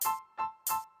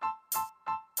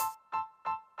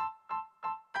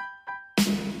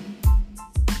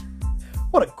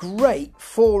what a great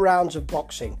 4 rounds of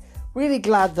boxing. Really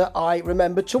glad that I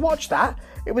remembered to watch that.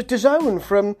 It was DAZN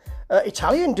from,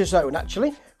 Italian DAZN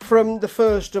actually, from the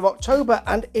 1st of October.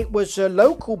 And it was a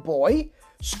local boy,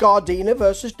 Scardina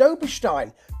versus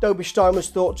Doberstein. Doberstein was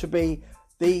thought to be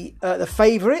the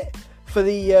favourite for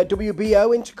the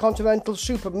WBO Intercontinental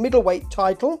Super Middleweight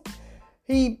title.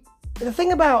 The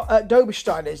thing about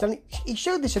Doberstein is, and he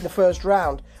showed this in the first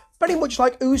round, very much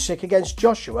like Usyk against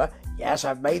Joshua. Yes,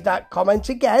 I've made that comment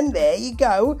again. There you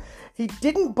go. He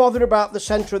didn't bother about the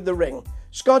centre of the ring.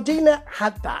 Scardina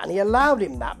had that, and he allowed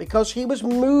him that because he was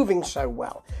moving so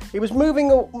well. He was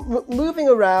moving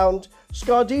around.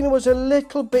 Scardina was a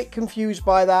little bit confused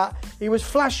by that. He was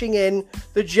flashing in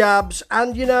the jabs,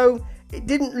 and, it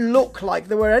didn't look like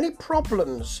there were any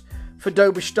problems for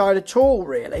Doberstein at all,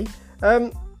 really.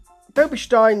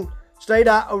 Doberstein stayed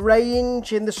out of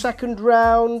range in the second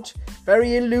round,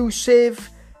 very elusive.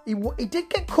 He did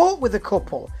get caught with a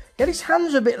couple. He had his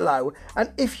hands a bit low,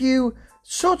 and if you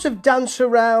sort of dance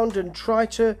around and try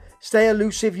to stay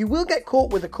elusive, you will get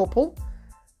caught with a couple.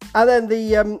 And then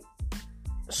the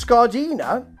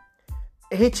Scardina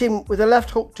hit him with a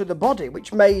left hook to the body,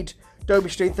 which made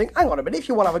Doberstein think, hang on a minute, if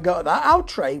you want to have a go at that, I'll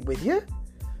trade with you.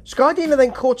 Scardina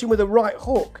then caught him with a right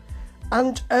hook,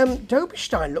 and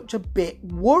Doberstein looked a bit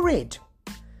worried.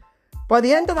 By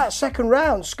the end of that second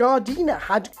round, Scardina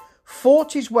had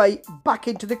fought his way back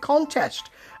into the contest,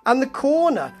 and the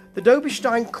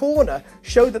Doberstein corner,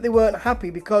 showed that they weren't happy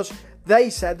because they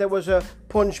said there was a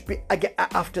punch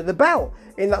after the bell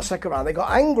in that second round. They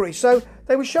got angry, so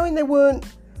they were showing there was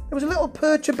a little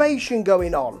perturbation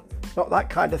going on. Not that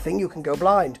kind of thing, you can go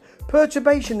blind.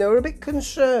 Perturbation, they were a bit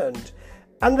concerned.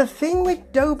 And the thing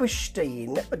with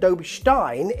Doberstein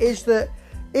is that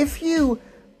if you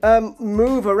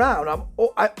move around,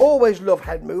 I always love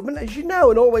head movement, as you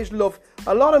know, and always love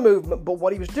a lot of movement, but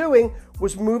what he was doing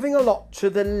was moving a lot to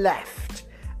the left.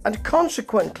 And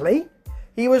consequently,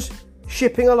 he was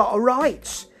shipping a lot of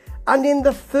rights. And in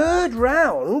the third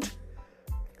round,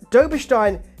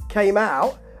 Doberstein came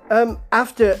out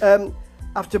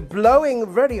after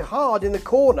blowing very hard in the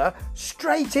corner,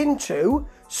 straight into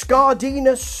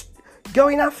Scardina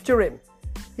going after him.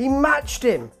 He matched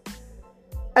him.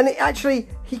 And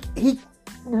he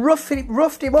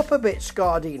roughed him up a bit,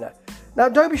 Scardina. Now,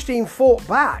 Doberstein fought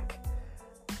back.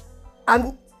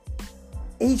 And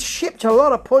he shipped a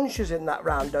lot of punches in that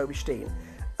round, Doberstein.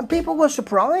 And people were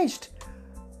surprised.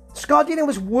 Scardina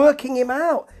was working him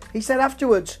out. He said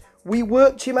afterwards, we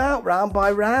worked him out round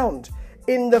by round.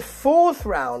 In the fourth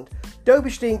round,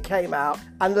 Doberstein came out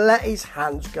and let his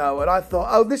hands go. And I thought,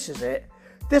 oh, this is it.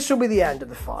 This will be the end of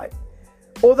the fight.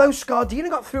 Although Scardina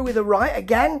got through with a right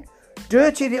again,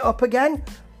 dirtied it up again,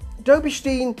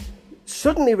 Doberstein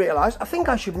suddenly realised, I think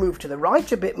I should move to the right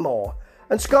a bit more.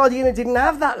 And Scardina didn't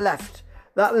have that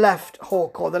left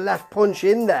hook or the left punch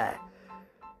in there.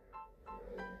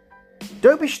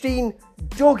 Doberstein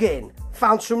dug in,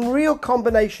 found some real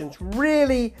combinations,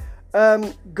 really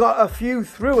got a few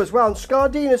through as well. And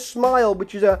Scardina smiled,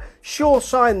 which is a sure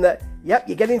sign that, yep,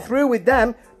 you're getting through with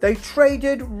them. They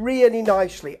traded really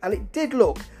nicely, and it did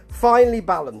look finely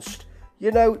balanced.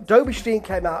 Doberstein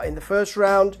came out in the first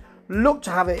round, looked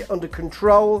to have it under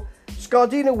control.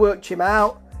 Scardina worked him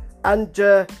out, and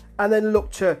then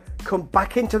looked to come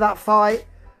back into that fight,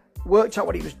 worked out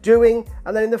what he was doing.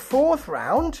 And then in the fourth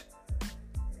round,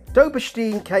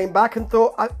 Doberstein came back and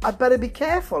thought, I'd better be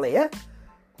careful here.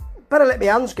 Better let my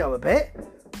hands go a bit.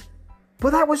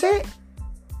 But that was it.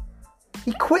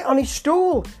 He quit on his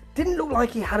stool. Didn't look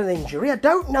like he had an injury. I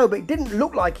don't know, but it didn't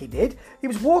look like he did. He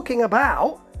was walking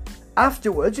about.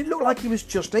 Afterwards, it looked like he was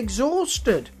just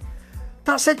exhausted.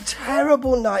 That's a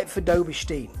terrible night for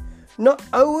Doberstein. Not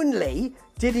only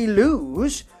did he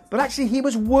lose, but actually he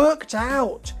was worked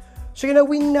out. So,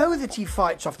 we know that he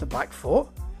fights off the back foot.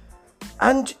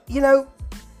 And,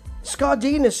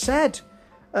 Scardina said,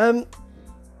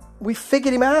 we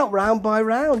figured him out round by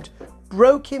round,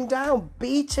 broke him down,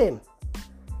 beat him.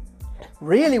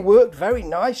 Really worked very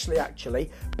nicely,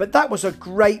 actually. But that was a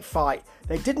great fight.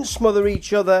 They didn't smother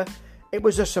each other. It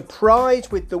was a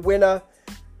surprise with the winner.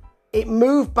 It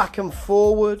moved back and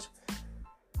forward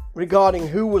regarding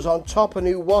who was on top and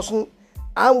who wasn't.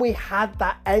 And we had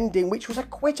that ending, which was a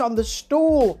quit on the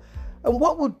stool. And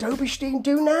what will Doberstein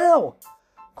do now?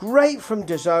 Great from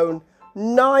DAZN.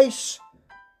 Nice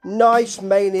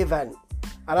main event.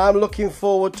 And I'm looking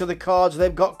forward to the cards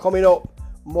they've got coming up.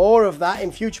 More of that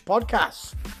in future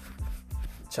podcasts.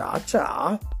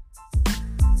 Ta-ta.